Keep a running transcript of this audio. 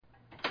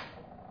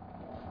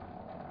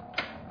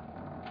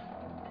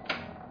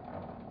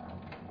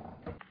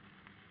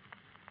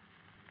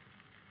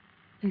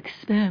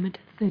Experiment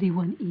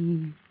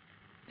 31E,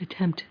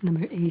 attempt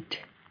number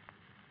 8.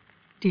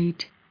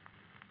 Date,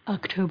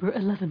 October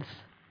 11th,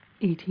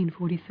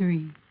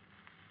 1843.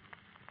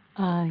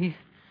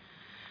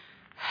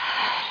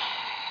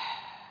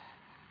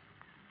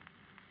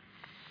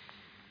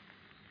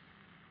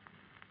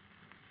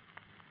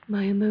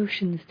 My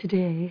emotions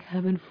today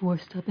have been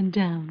forced up and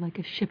down like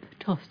a ship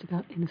tossed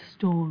about in a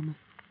storm.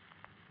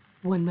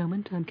 One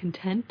moment I'm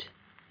content,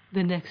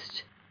 the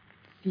next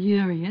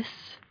furious,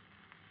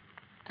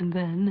 and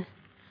then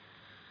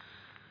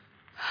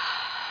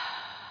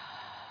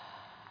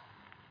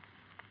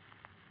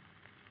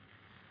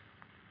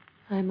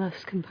I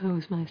must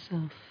compose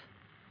myself.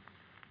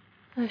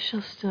 I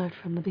shall start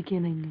from the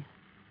beginning.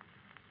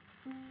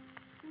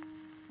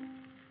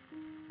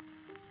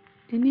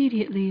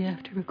 Immediately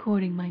after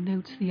recording my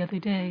notes the other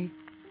day,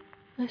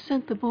 I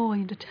sent the boy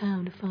into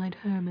town to find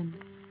Herman.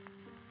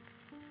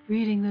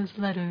 Reading those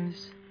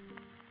letters,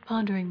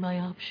 pondering my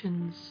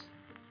options,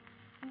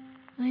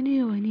 I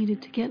knew I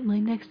needed to get my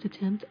next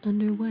attempt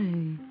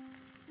underway.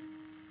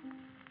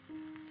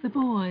 The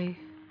boy,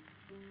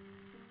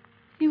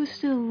 he was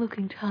still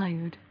looking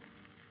tired,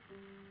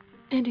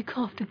 and he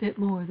coughed a bit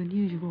more than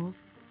usual.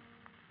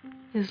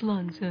 His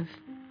lungs have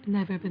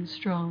never been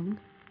strong.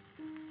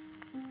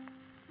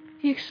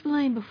 He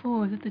explained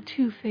before that the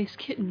two-faced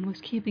kitten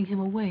was keeping him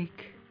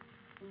awake.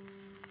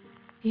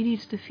 He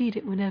needs to feed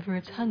it whenever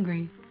it's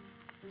hungry,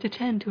 to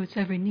tend to its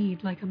every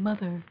need like a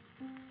mother.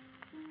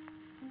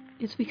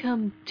 It's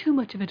become too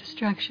much of a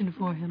distraction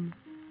for him,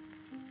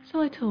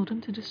 so I told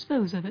him to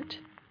dispose of it.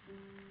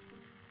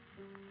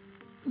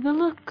 The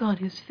look on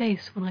his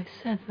face when I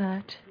said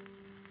that,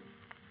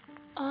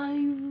 I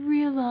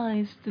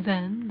realized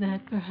then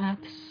that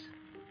perhaps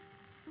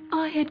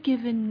I had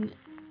given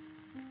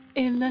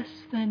a less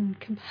than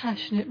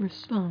compassionate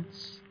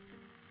response.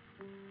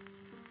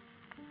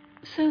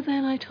 So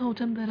then I told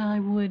him that I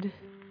would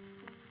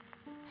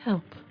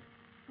help.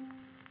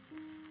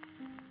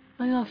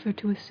 I offered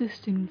to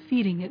assist in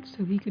feeding it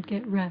so he could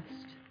get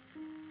rest.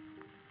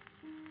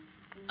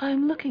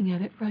 I'm looking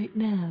at it right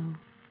now,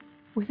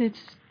 with its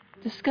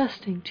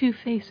disgusting two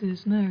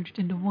faces merged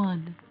into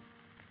one,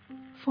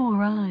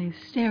 4 eyes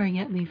staring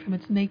at me from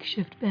its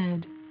makeshift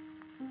bed.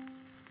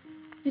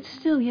 It's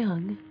still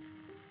young,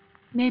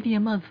 maybe a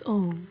month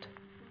old.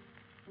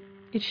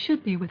 It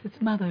should be with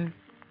its mother,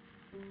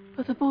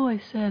 but the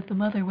boy said the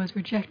mother was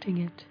rejecting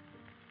it.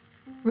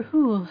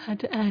 Rahul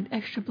had to add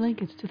extra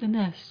blankets to the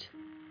nest,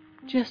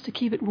 just to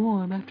keep it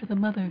warm after the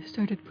mother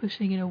started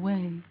pushing it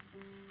away.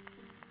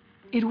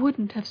 It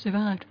wouldn't have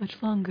survived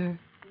much longer.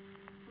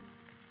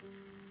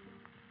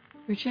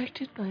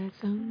 Rejected by its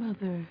own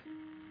mother.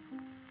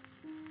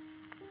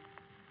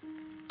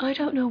 I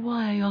don't know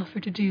why I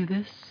offered to do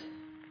this.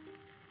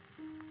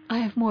 I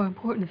have more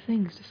important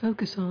things to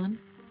focus on.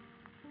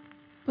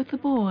 But the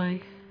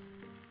boy,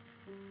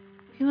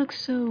 he looked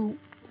so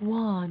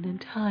wan and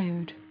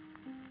tired,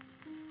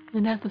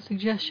 and at the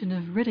suggestion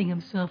of ridding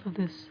himself of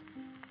this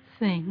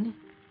thing,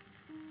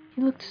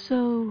 he looked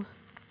so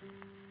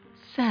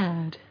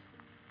sad.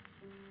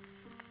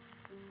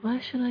 Why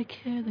should I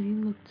care that he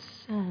looked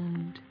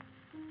sad?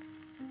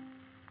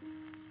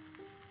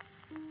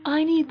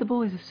 I need the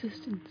boy's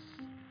assistance.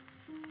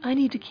 I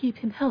need to keep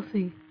him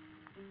healthy,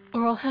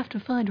 or I'll have to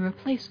find a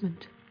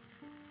replacement.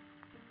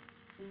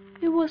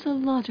 It was a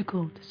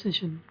logical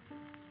decision.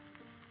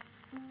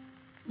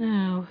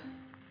 No,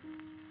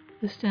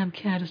 this damn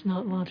cat is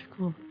not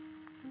logical.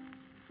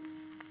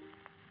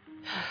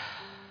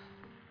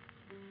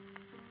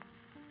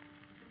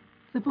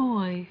 The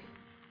boy,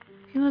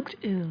 he looked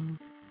ill,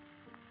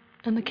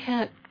 and the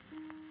cat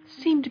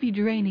seemed to be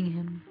draining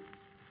him,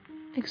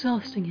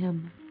 exhausting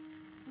him.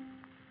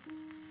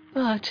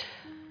 But,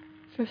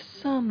 for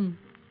some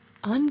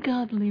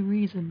ungodly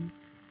reason,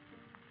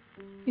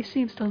 he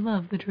seems to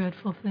love the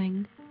dreadful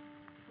thing.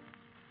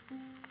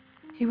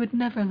 He would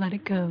never let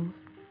it go,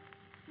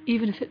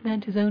 even if it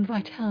meant his own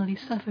vitality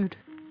suffered.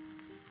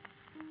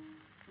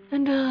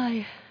 And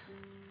I,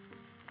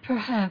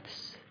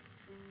 perhaps,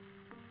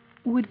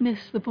 would miss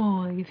the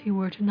boy if he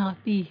were to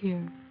not be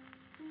here.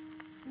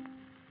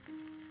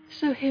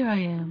 So here I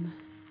am,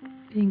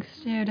 being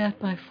stared at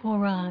by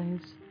 4 eyes.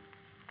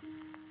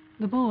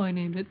 The boy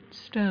named it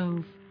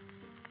Stove.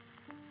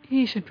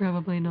 He should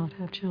probably not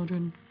have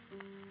children.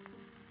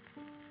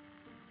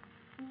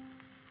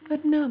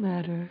 But no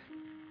matter.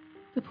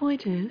 The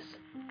point is,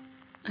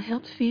 I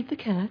helped feed the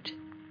cat,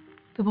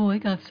 the boy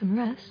got some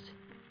rest,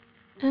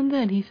 and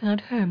then he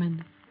found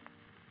Herman.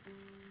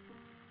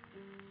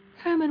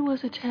 Herman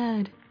was a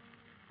tad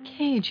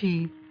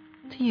cagey,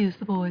 to use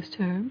the boy's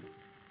term,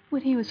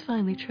 when he was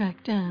finally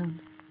tracked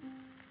down.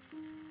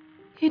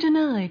 He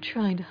denied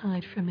trying to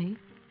hide from me,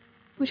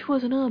 which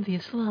was an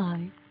obvious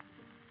lie.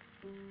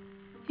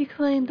 He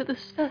claimed that the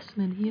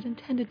specimen he had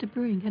intended to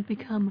bring had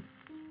become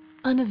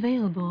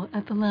unavailable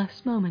at the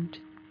last moment,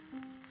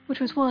 which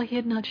was why he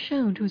had not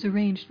shown to his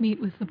arranged meet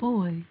with the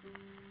boy.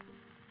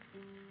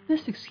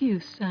 This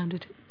excuse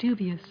sounded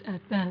dubious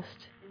at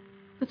best,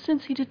 but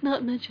since he did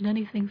not mention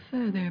anything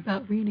further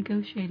about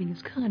renegotiating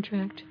his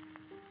contract,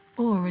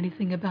 or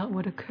anything about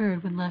what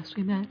occurred when last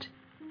we met,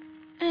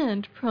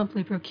 and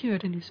promptly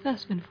procured a new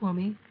specimen for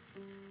me,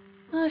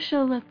 I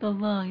shall let the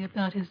lie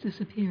about his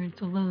disappearance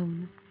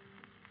alone.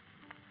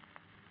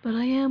 But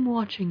I am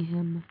watching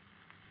him.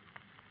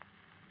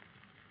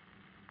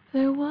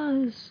 There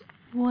was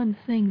one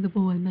thing the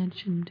boy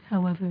mentioned,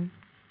 however.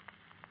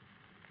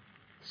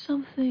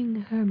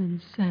 Something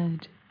Herman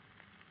said.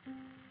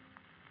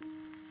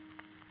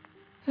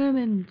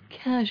 Herman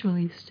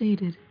casually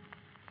stated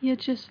he had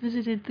just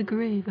visited the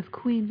grave of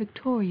Queen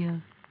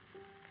Victoria.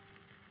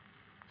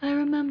 I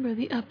remember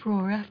the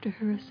uproar after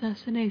her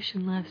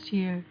assassination last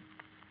year.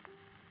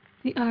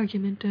 The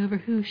argument over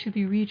who should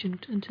be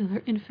regent until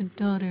her infant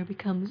daughter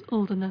becomes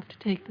old enough to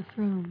take the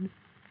throne.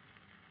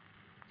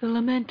 The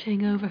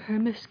lamenting over her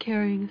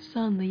miscarrying a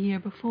son the year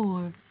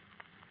before,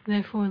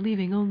 therefore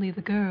leaving only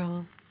the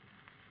girl.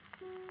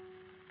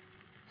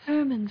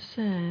 Herman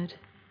said,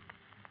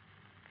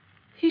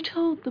 he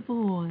told the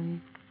boy,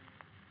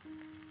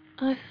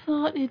 I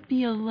thought it'd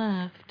be a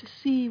laugh to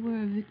see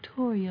where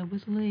Victoria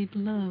was laid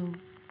low.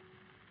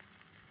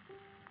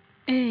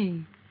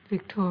 A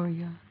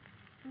Victoria.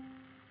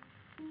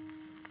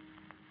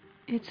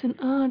 It's an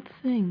odd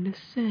thing to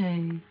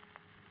say.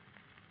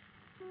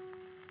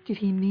 Did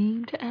he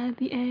mean to add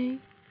the A?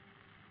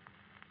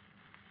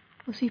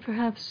 Was he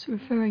perhaps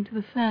referring to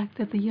the fact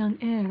that the young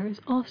heir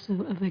is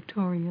also a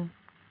Victoria?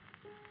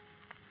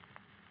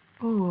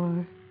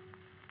 Or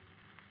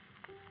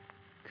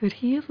could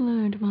he have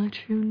learned my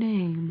true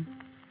name?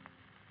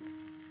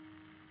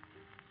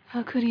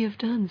 How could he have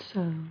done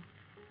so?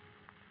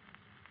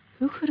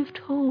 Who could have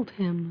told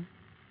him?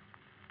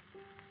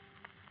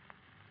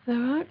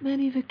 There aren't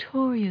many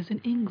Victorias in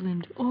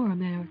England or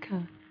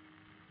America.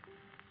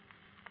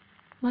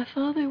 My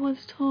father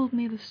once told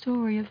me the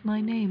story of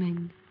my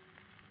naming.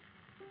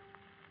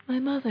 My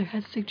mother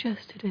had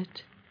suggested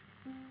it.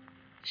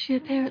 She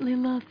apparently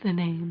loved the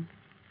name.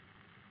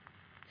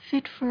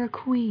 Fit for a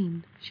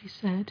queen, she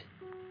said.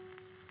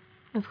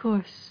 Of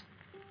course,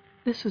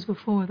 this was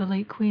before the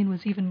late queen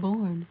was even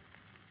born.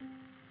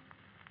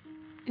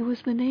 It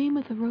was the name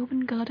of the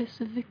Roman goddess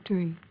of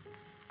victory.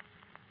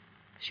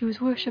 She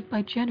was worshipped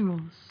by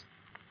generals,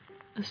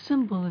 a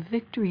symbol of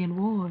victory in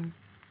war,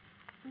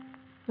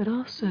 but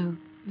also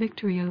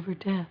victory over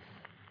death.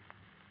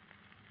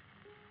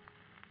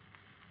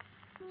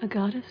 A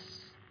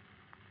goddess,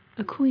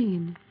 a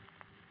queen,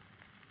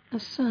 a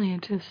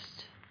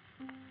scientist.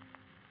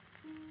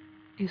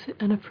 Is it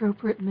an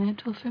appropriate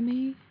mantle for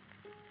me?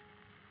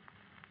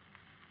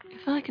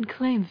 If I can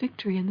claim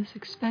victory in this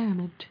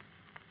experiment,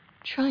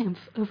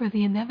 triumph over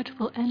the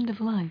inevitable end of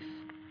life,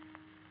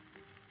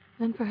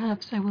 then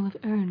perhaps I will have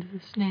earned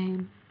this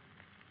name.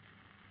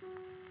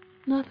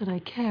 Not that I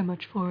care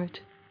much for it.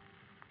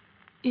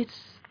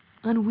 It's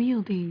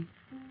unwieldy,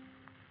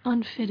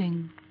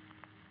 unfitting.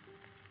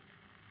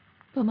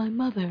 But my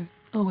mother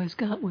always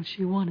got what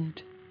she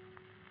wanted.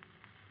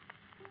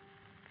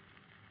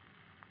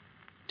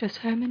 Does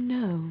Herman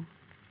know?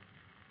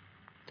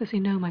 Does he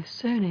know my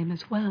surname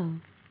as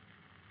well?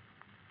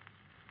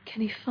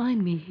 Can he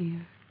find me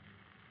here?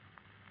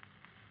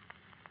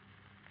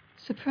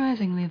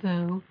 Surprisingly,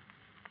 though,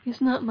 he's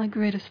not my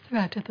greatest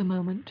threat at the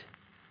moment.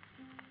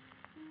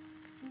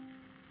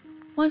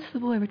 Once the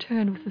boy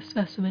returned with the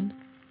specimen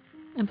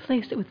and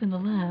placed it within the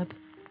lab,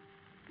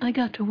 I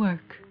got to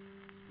work.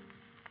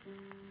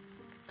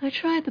 I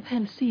tried the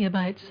panacea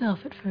by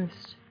itself at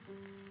first.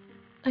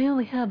 I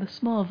only had the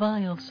small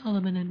vial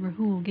Solomon and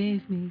Rahul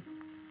gave me,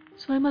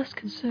 so I must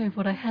conserve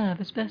what I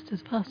have as best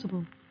as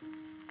possible.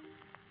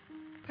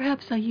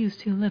 Perhaps I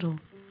used too little,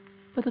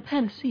 but the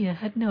panacea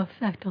had no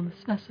effect on the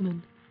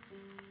specimen.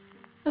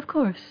 Of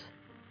course,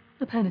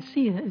 the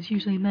panacea is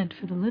usually meant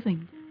for the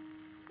living.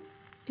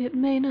 It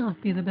may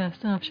not be the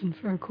best option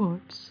for a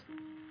corpse.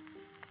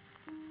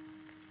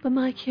 But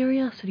my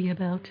curiosity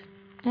about,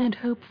 and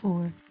hope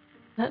for,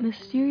 that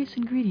mysterious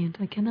ingredient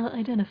I cannot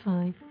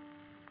identify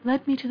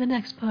led me to the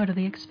next part of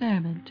the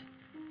experiment.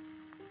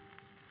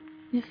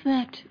 If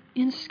that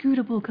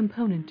inscrutable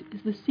component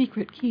is the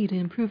secret key to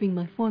improving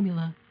my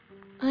formula,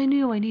 I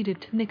knew I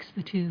needed to mix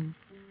the two.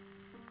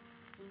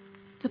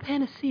 The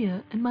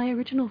panacea and my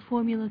original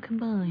formula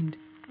combined,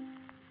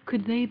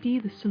 could they be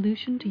the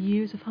solution to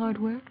years of hard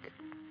work?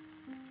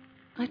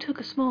 I took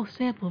a small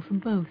sample from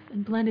both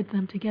and blended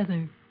them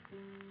together.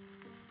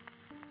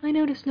 I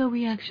noticed no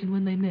reaction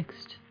when they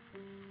mixed,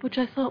 which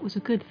I thought was a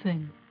good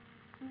thing.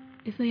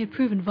 If they had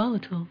proven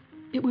volatile,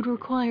 it would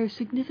require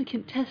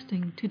significant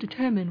testing to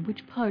determine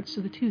which parts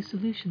of the two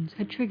solutions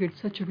had triggered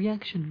such a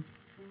reaction.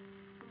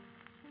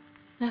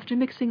 After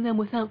mixing them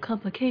without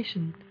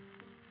complication,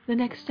 the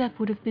next step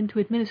would have been to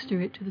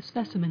administer it to the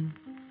specimen.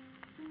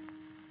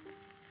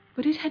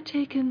 But it had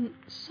taken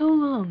so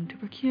long to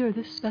procure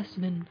this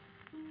specimen,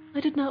 I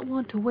did not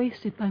want to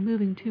waste it by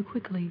moving too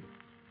quickly.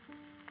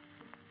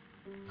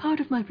 Part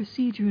of my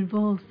procedure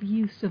involves the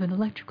use of an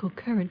electrical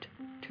current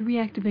to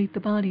reactivate the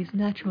body's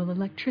natural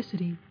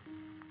electricity.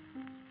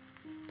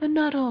 but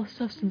not all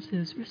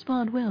substances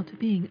respond well to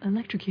being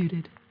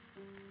electrocuted.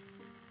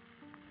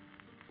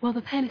 While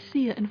the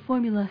panacea and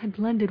formula had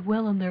blended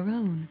well on their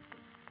own,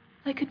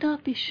 I could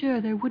not be sure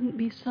there wouldn't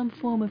be some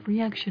form of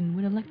reaction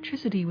when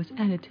electricity was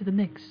added to the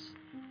mix.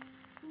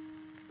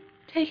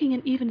 Taking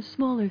an even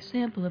smaller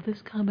sample of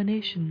this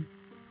combination,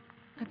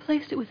 I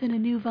placed it within a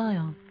new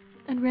vial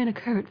and ran a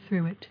current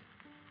through it.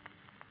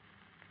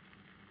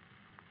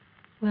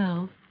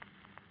 Well,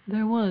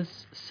 there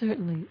was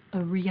certainly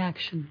a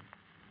reaction.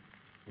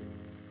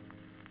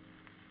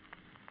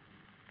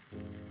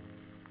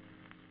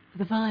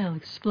 The vial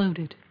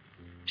exploded,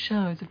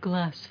 shards of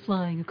glass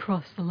flying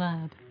across the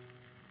lab.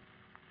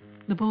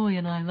 The boy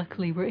and I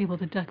luckily were able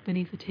to duck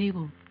beneath a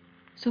table,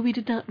 so we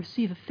did not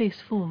receive a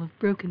faceful of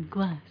broken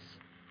glass.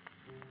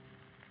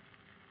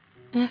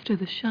 After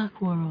the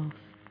shock wore off,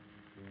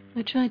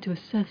 I tried to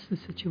assess the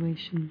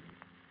situation.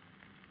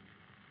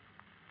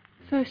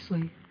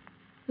 Firstly,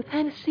 the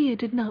panacea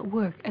did not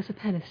work as a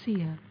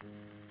panacea.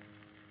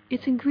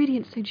 Its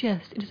ingredients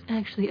suggest it is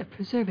actually a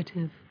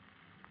preservative.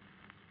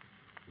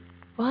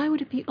 Why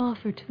would it be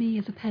offered to me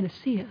as a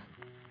panacea?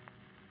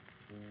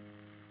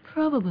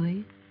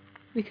 Probably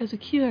because a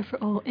cure for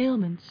all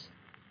ailments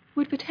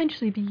would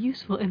potentially be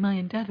useful in my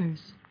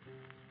endeavors.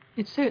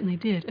 It certainly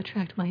did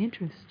attract my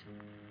interest.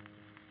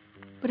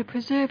 But a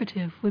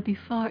preservative would be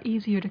far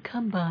easier to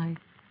come by,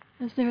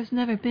 as there has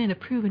never been a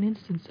proven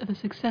instance of a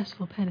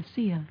successful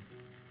panacea.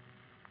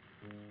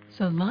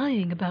 So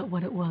lying about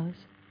what it was,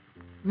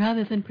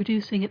 rather than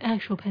producing an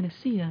actual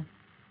panacea,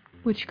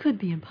 which could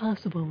be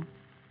impossible,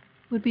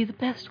 would be the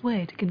best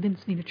way to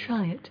convince me to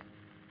try it.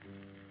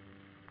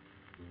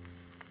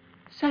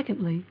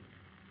 Secondly,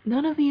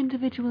 none of the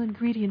individual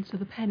ingredients of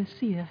the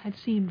panacea had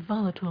seemed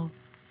volatile,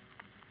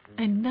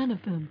 and none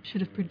of them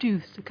should have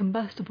produced a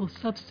combustible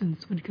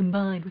substance when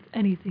combined with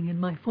anything in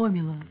my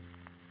formula.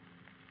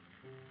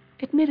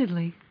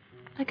 Admittedly,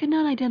 I could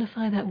not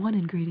identify that one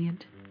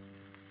ingredient,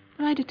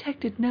 but I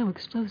detected no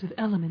explosive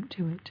element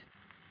to it.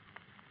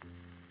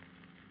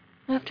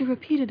 After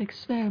repeated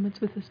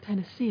experiments with this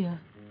panacea,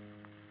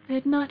 I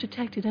had not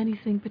detected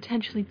anything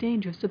potentially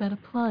dangerous about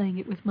applying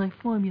it with my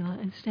formula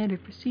and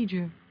standard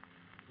procedure.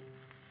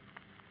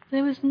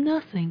 There was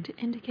nothing to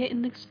indicate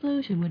an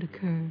explosion would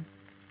occur,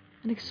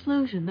 an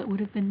explosion that would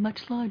have been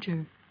much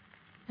larger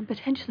and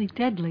potentially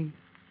deadly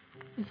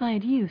if I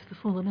had used the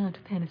full amount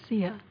of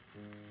panacea.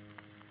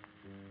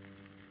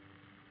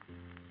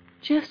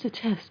 Just to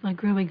test my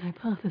growing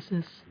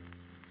hypothesis,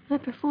 I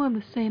performed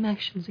the same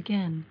actions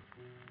again.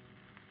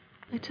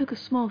 I took a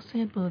small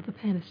sample of the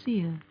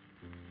panacea,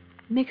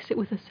 mixed it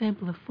with a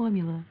sample of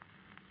formula,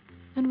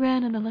 and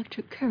ran an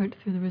electric current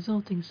through the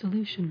resulting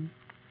solution.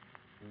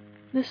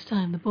 This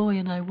time the boy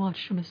and I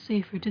watched from a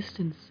safer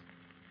distance,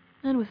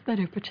 and with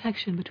better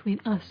protection between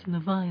us and the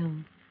vial.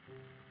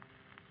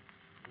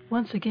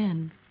 Once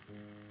again,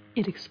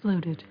 it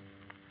exploded.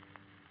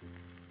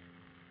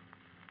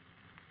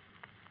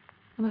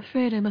 I'm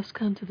afraid I must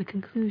come to the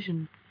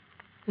conclusion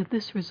that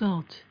this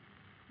result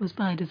was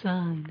by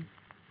design.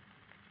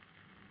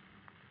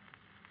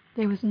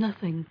 There was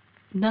nothing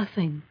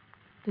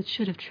that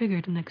should have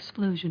triggered an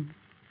explosion,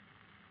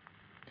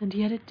 and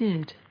yet it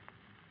did.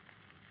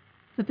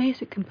 The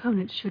basic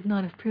components should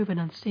not have proven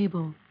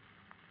unstable,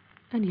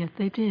 and yet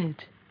they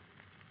did.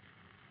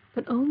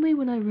 But only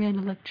when I ran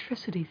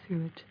electricity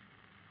through it,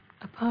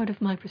 a part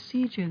of my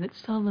procedure that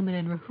Solomon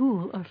and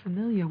Rahul are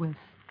familiar with.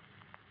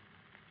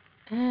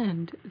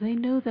 And they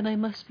know that I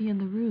must be in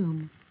the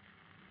room,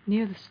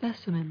 near the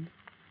specimen,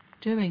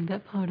 during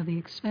that part of the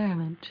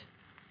experiment.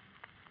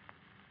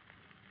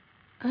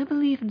 I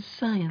believe in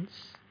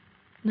science,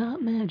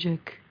 not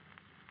magic,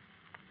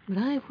 but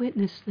I have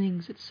witnessed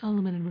things that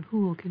Solomon and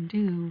Rahul can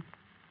do.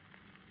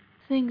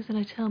 Things that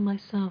I tell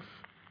myself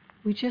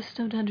we just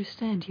don't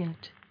understand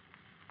yet,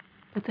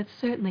 but that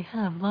certainly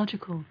have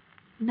logical,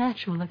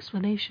 natural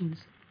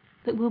explanations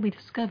that will be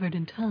discovered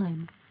in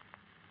time.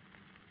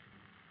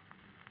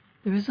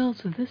 The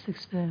results of this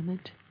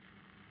experiment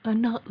are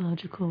not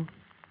logical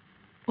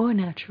or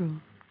natural,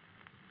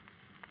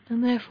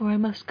 and therefore I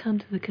must come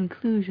to the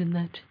conclusion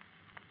that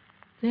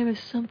there is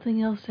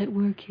something else at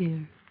work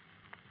here,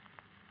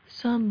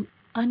 some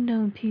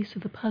unknown piece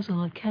of the puzzle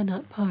I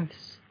cannot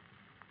parse.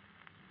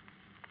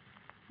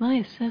 My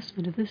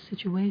assessment of this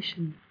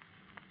situation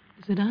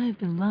is that I have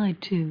been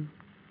lied to.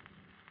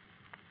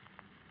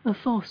 A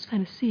false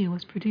panacea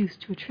was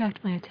produced to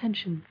attract my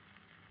attention,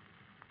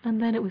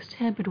 and then it was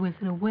tampered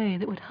with in a way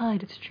that would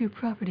hide its true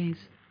properties,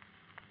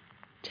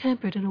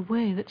 tampered in a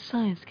way that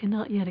science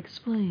cannot yet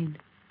explain.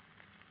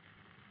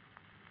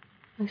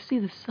 I see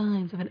the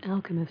signs of an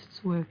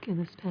alchemist's work in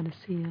this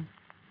panacea.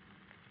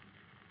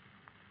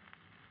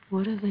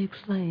 What are they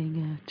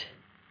playing at?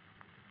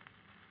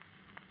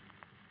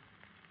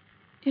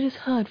 It is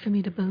hard for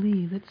me to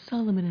believe that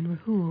Solomon and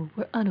Rahul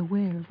were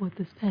unaware of what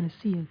this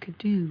panacea could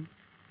do.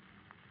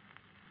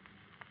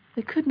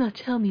 They could not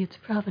tell me its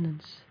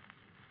provenance.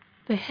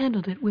 They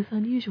handled it with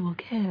unusual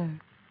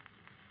care.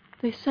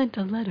 They sent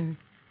a letter,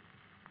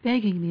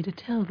 begging me to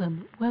tell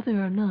them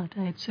whether or not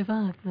I had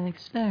survived my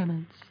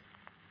experiments.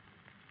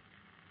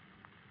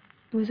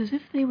 It was as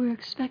if they were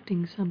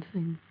expecting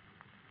something,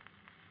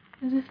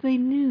 as if they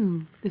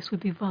knew this would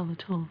be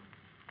volatile.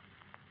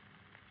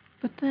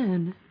 But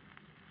then,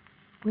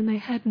 when they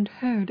hadn't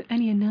heard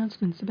any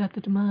announcements about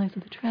the demise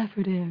of the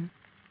Trafford heir,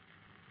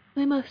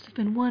 they must have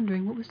been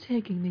wondering what was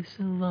taking me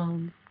so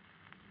long,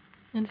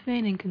 and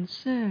feigning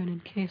concern in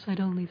case I'd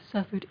only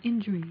suffered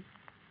injury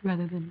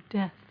rather than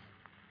death.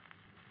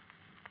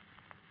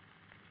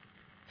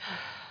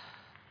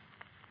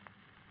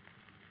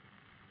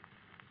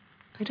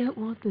 I don't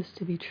want this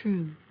to be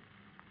true.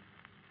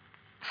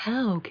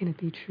 How can it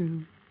be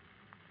true?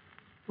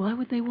 Why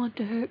would they want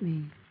to hurt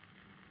me?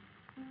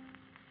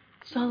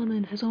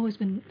 Solomon has always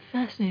been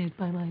fascinated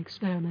by my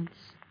experiments,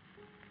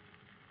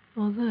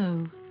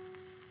 although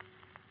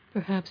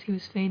perhaps he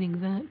was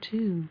feigning that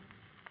too.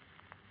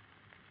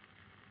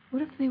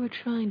 What if they were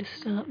trying to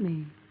stop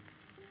me?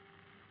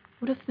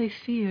 What if they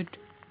feared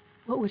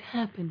what would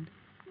happen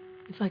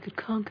if I could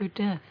conquer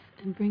death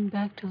and bring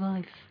back to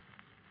life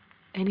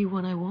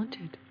anyone I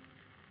wanted?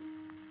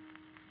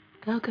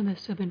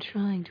 Alchemists have been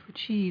trying to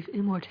achieve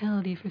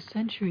immortality for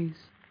centuries,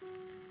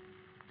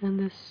 and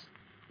this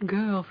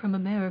girl from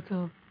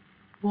America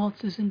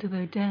waltzes into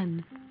their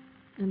den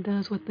and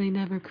does what they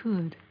never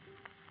could.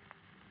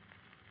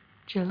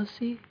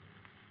 Jealousy?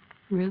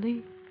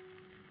 Really?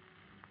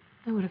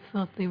 I would have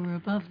thought they were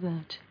above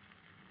that.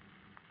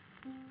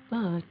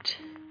 But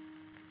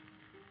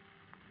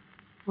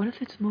what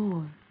if it's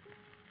more?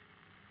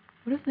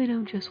 What if they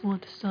don't just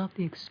want to stop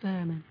the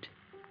experiment?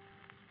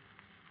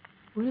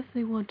 What if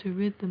they want to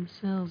rid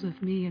themselves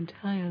of me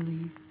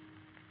entirely?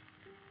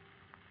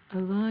 A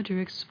larger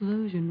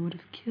explosion would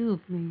have killed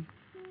me.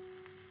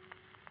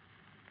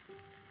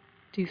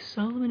 Do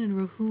Solomon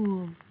and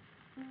Rahul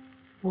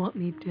want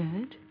me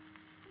dead?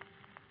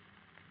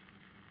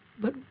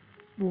 But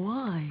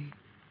why?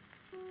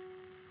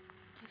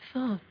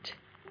 I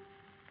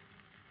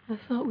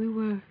thought we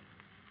were...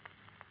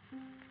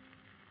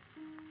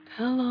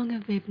 How long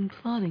have they been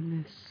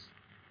plotting this?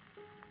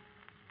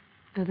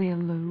 Are they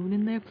alone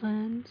in their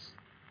plans?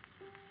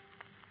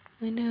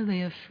 I know they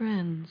have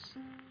friends,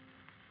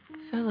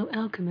 fellow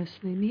alchemists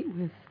they meet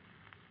with.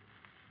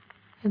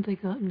 Had they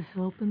gotten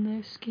help in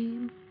their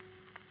scheme?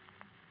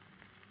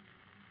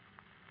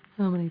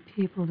 How many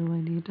people do I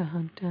need to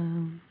hunt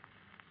down?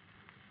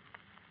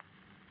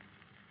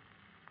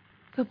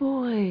 The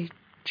boy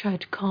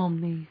tried to calm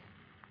me.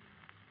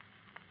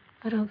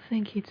 I don't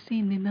think he'd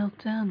seen me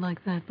melt down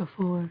like that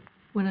before,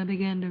 when I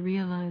began to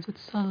realize what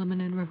Solomon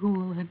and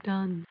Rahul had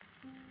done.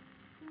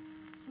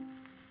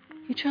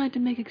 He tried to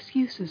make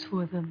excuses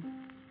for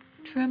them,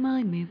 to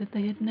remind me that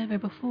they had never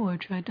before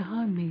tried to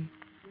harm me.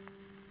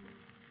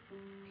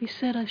 He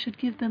said I should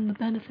give them the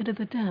benefit of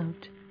the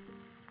doubt,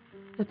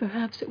 that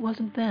perhaps it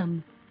wasn't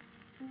them,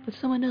 but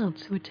someone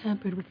else who had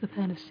tampered with the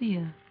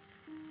panacea.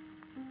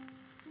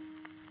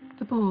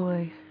 The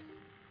boy,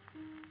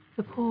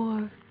 the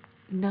poor,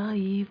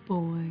 naive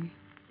boy.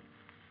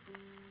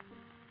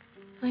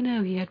 I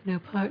know he had no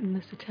part in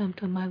this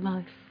attempt on my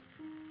life.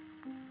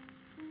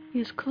 He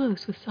is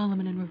close with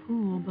Solomon and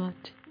Rahul,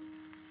 but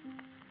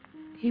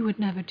he would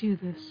never do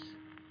this.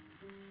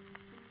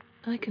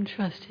 I can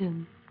trust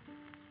him.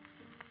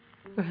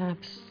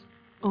 Perhaps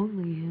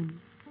only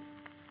him.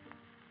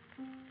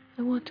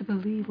 I want to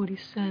believe what he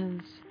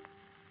says,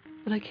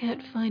 but I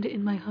can't find it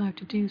in my heart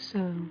to do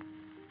so.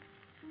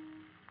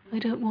 I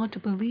don't want to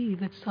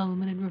believe that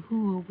Solomon and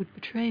Rahul would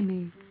betray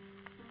me,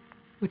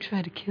 would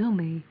try to kill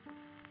me.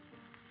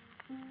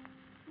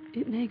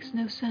 It makes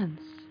no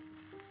sense.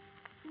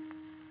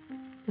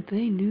 But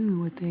they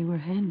knew what they were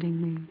handing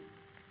me.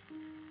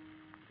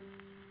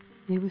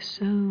 They were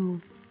so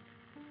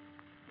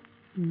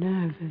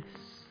nervous.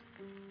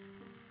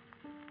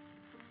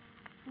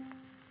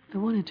 I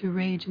wanted to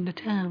rage into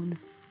town,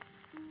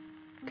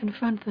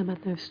 confront them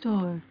at their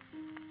store.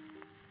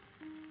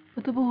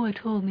 But the boy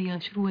told me I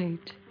should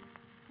wait.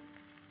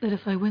 That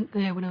if I went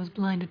there when I was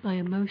blinded by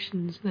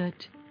emotions,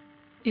 that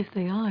if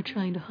they are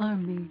trying to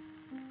harm me,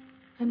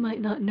 I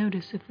might not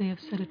notice if they have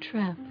set a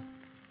trap.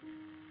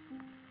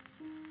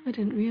 I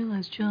didn't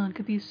realize John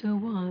could be so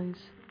wise.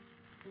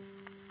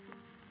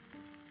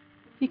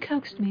 He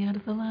coaxed me out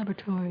of the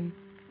laboratory,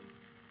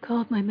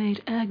 called my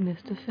maid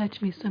Agnes to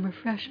fetch me some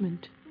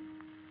refreshment.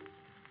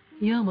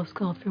 He almost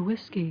called for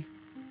whiskey,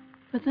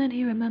 but then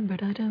he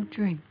remembered I don't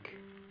drink.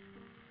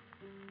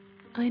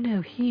 I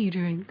know he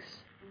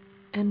drinks,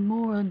 and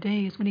more on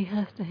days when he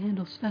has to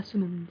handle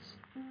specimens.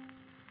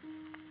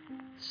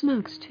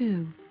 Smokes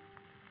too,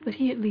 but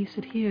he at least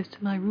adheres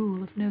to my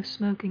rule of no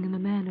smoking in the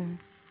manor.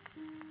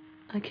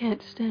 I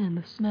can't stand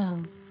the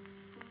smell.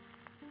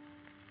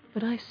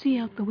 But I see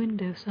out the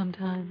window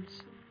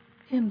sometimes,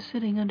 him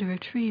sitting under a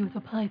tree with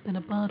a pipe and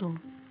a bottle.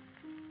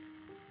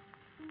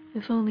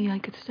 If only I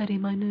could steady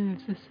my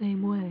nerves the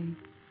same way,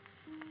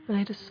 but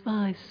I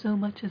despise so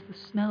much as the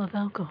smell of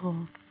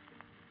alcohol,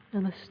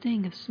 and the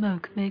sting of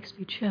smoke makes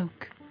me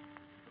choke.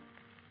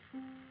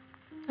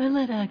 I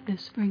let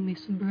Agnes bring me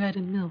some bread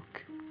and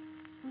milk.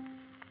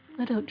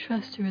 I don't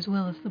trust her as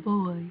well as the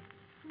boy,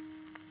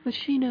 but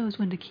she knows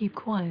when to keep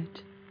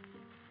quiet.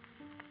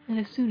 and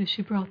as soon as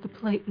she brought the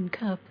plate and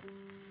cup,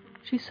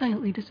 she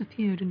silently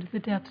disappeared into the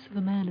depths of the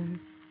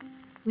manor,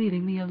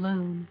 leaving me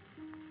alone.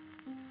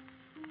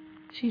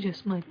 She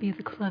just might be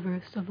the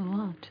cleverest of the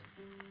lot.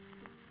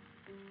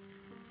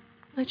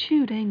 I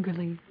chewed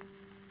angrily,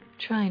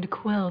 trying to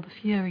quell the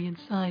fury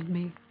inside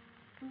me.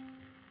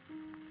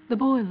 The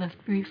boy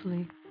left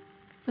briefly,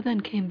 but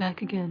then came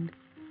back again,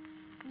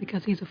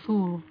 because he's a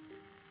fool.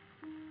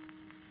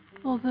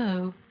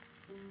 Although,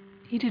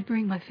 he did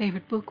bring my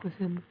favorite book with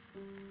him,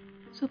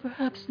 so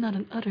perhaps not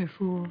an utter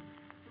fool,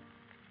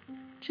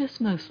 just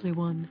mostly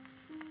one.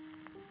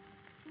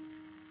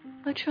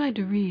 I tried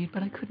to read,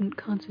 but I couldn't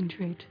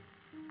concentrate.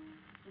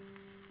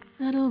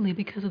 Not only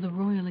because of the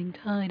roiling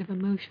tide of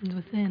emotions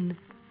within,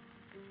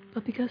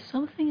 but because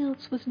something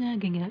else was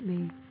nagging at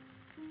me.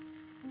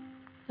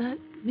 That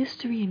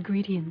mystery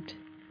ingredient.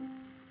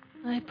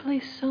 I had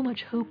placed so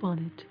much hope on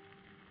it,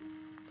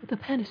 but the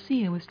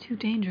panacea was too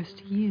dangerous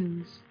to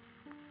use.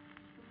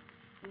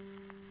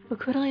 But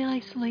could I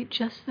isolate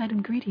just that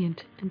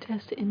ingredient and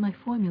test it in my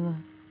formula?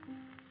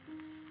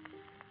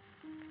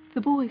 The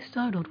boy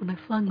startled when I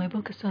flung my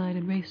book aside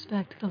and raced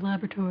back to the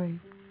laboratory.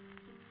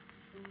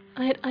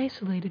 I had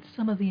isolated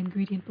some of the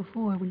ingredient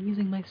before when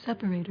using my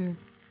separator.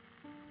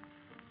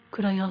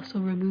 Could I also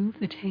remove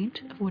the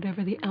taint of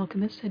whatever the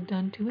alchemist had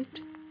done to it?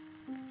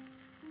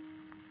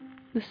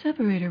 The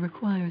separator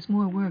requires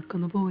more work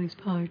on the boy's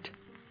part,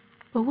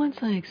 but once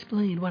I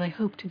explained what I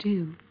hoped to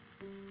do,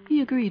 he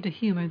agreed to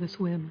humor this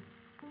whim.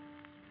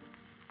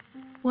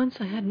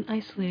 Once I had an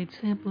isolated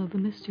sample of the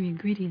mystery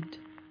ingredient,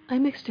 I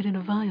mixed it in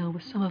a vial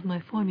with some of my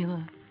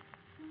formula.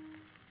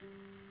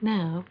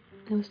 Now,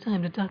 it was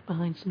time to duck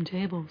behind some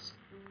tables.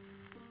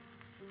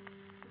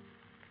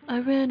 I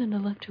ran an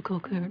electrical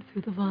current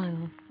through the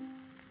vial,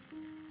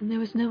 and there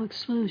was no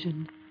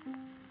explosion.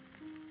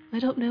 I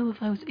don't know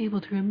if I was able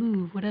to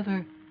remove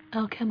whatever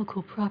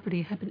alchemical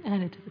property had been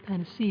added to the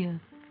panacea,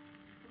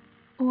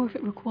 or if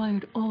it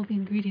required all the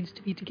ingredients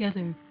to be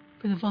together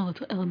for the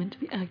volatile element to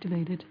be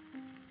activated.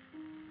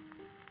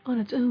 On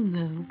its own,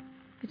 though,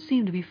 it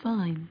seemed to be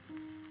fine.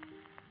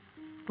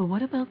 But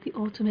what about the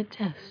ultimate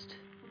test?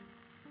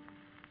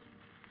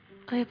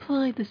 I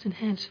applied this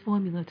enhanced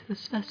formula to the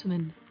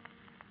specimen,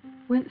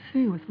 went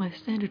through with my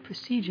standard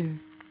procedure.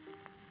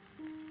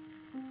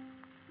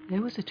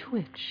 There was a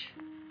twitch.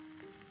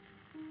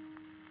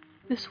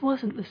 This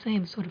wasn't the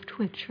same sort of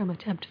twitch from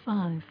Attempt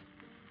 5.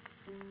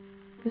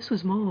 This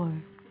was more.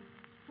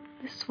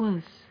 This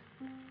was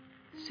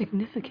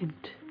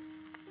significant.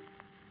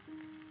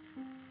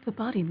 The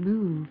body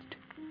moved,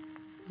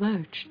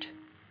 lurched,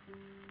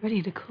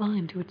 ready to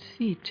climb to its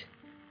feet.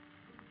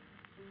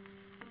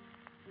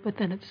 But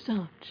then it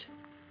stopped.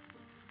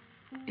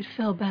 It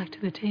fell back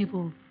to the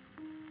table,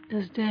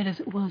 as dead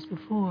as it was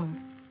before.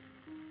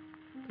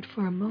 But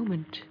for a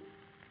moment,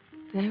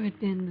 there had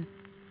been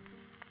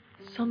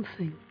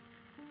something.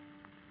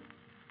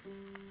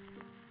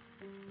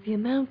 The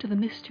amount of the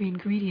mystery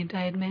ingredient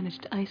I had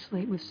managed to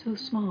isolate was so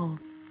small,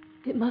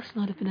 it must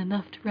not have been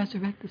enough to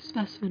resurrect the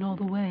specimen all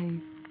the way.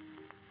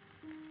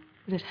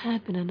 But it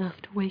had been enough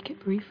to wake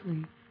it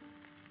briefly.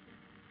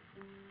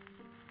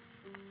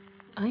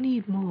 I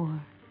need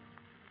more.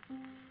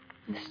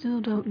 I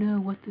still don't know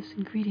what this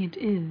ingredient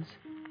is,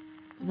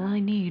 but I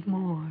need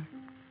more.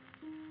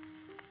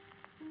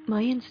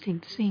 My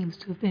instinct seems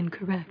to have been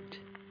correct.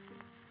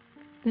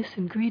 This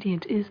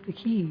ingredient is the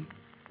key.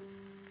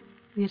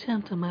 The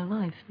attempt on my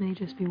life may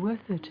just be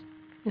worth it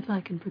if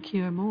I can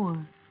procure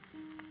more.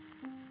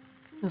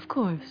 Of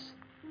course,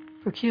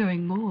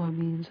 procuring more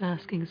means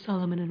asking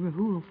Solomon and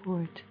Rahul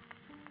for it.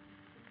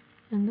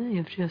 And they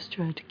have just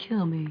tried to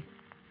kill me.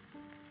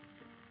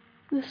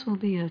 This will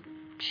be a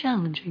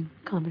challenging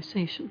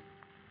conversation.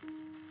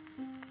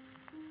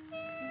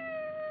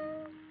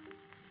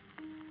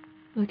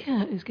 The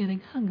cat is getting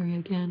hungry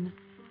again.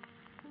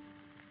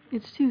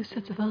 Its two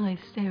sets of eyes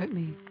stare at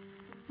me,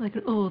 like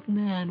an old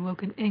man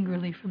woken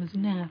angrily from his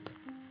nap.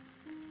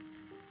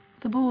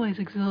 The boy is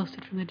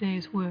exhausted from the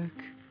day's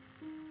work.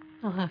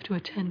 I'll have to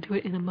attend to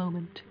it in a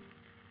moment.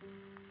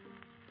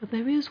 But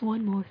there is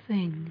one more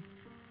thing.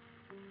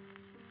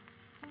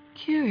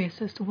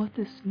 Curious as to what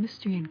this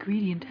mystery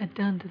ingredient had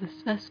done to the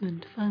specimen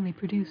to finally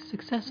produce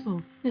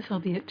successful, if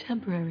albeit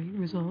temporary,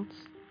 results,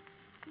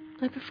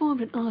 I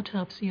performed an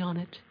autopsy on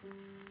it.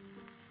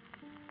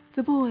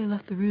 The boy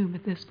left the room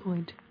at this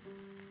point,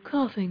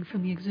 coughing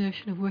from the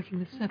exertion of working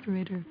the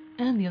separator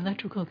and the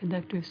electrical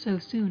conductor so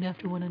soon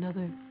after one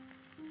another.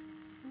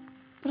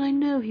 But I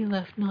know he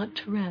left not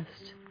to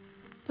rest,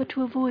 but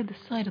to avoid the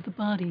sight of the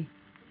body,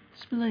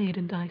 splayed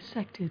and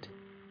dissected.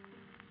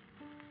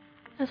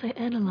 As I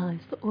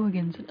analyzed the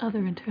organs and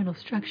other internal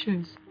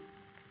structures,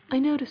 I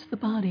noticed the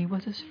body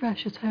was as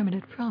fresh as Herman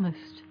had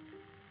promised,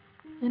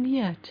 and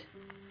yet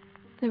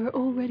there were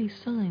already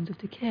signs of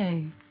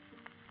decay.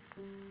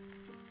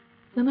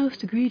 The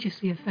most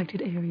egregiously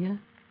affected area,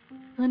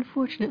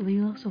 unfortunately,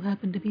 also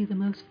happened to be the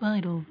most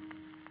vital,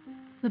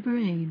 the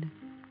brain.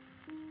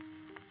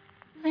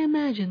 I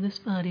imagine this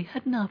body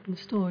had not been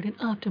stored in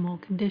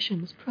optimal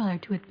conditions prior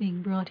to it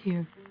being brought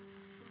here.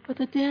 but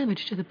the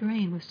damage to the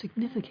brain was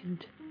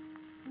significant.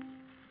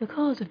 The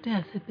cause of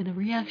death had been a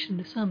reaction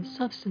to some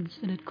substance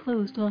that had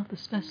closed off the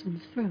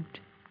specimen's throat.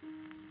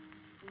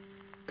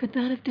 Could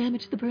that have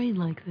damaged the brain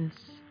like this?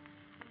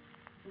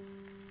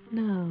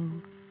 No.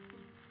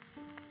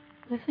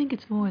 I think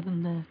it's more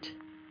than that.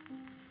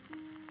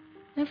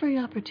 Every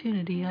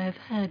opportunity I have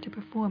had to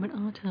perform an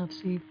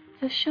autopsy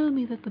has shown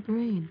me that the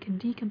brain can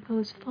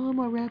decompose far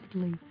more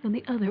rapidly than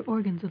the other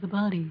organs of the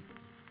body.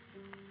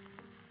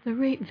 The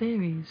rate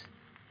varies,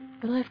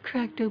 but I've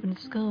cracked open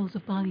skulls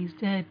of bodies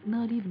dead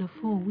not even a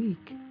full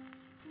week,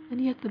 and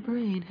yet the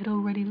brain had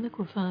already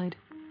liquefied,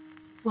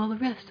 while the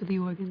rest of the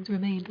organs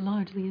remained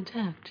largely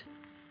intact.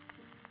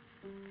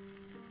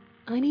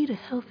 I need a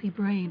healthy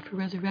brain for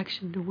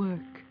resurrection to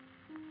work.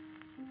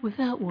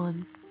 Without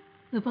one,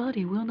 the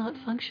body will not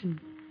function.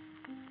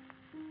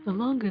 The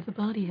longer the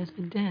body has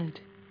been dead,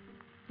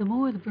 the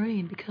more the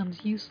brain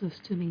becomes useless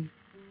to me.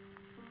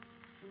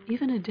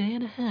 Even a day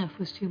and a half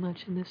was too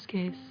much in this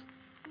case.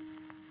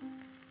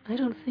 I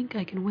don't think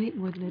I can wait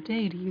more than a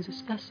day to use a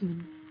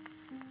specimen.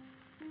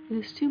 It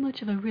is too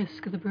much of a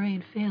risk of the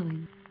brain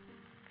failing.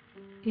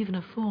 Even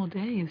a full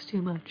day is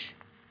too much.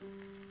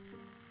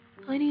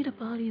 I need a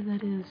body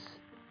that is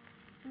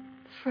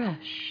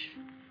fresh.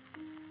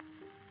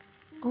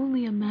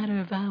 Only a matter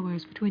of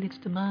hours between its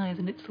demise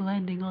and its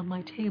landing on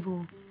my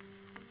table.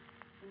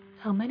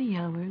 How many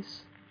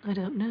hours, I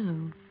don't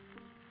know.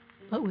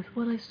 But with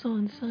what I saw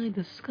inside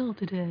the skull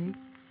today,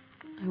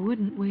 I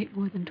wouldn't wait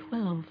more than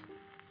 12.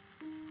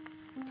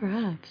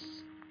 Perhaps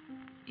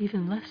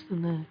even less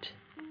than that.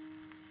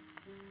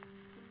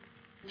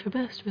 For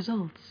best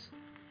results,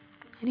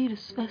 I need a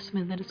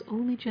specimen that has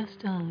only just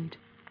died.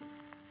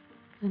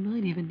 I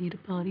might even need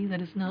a body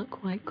that is not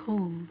quite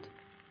cold.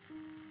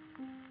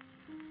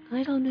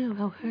 I don't know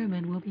how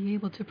Herman will be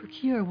able to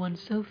procure one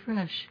so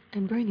fresh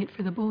and bring it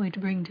for the boy to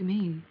bring to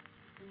me.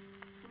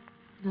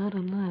 Not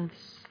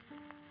unless...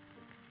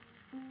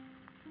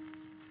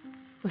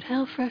 But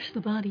how fresh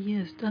the body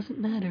is doesn't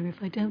matter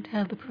if I don't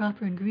have the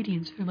proper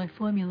ingredients for my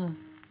formula.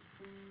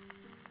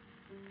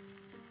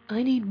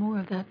 I need more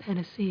of that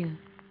panacea.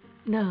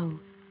 No,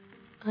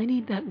 I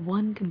need that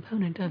one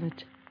component of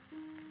it.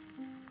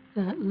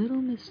 That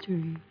little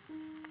mystery.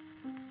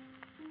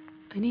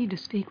 I need to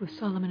speak with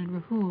Solomon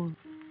and Rahul.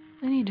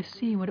 I need to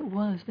see what it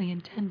was they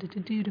intended to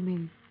do to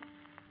me.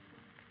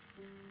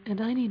 And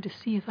I need to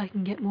see if I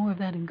can get more of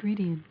that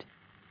ingredient,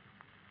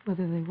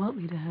 whether they want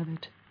me to have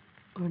it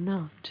or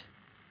not.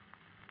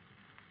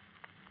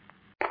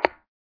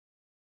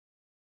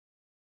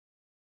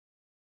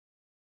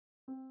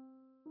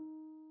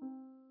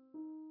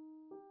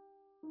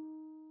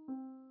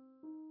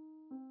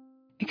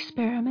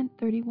 Experiment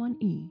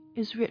 31E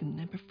is written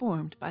and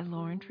performed by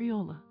Lauren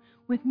Triola,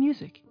 with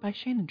music by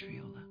Shannon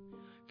Triola.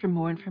 For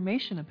more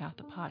information about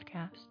the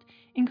podcast,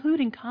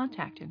 including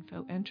contact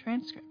info and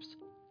transcripts,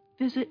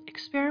 visit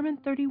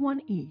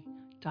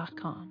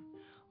experiment31e.com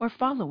or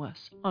follow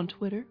us on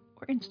Twitter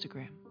or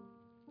Instagram.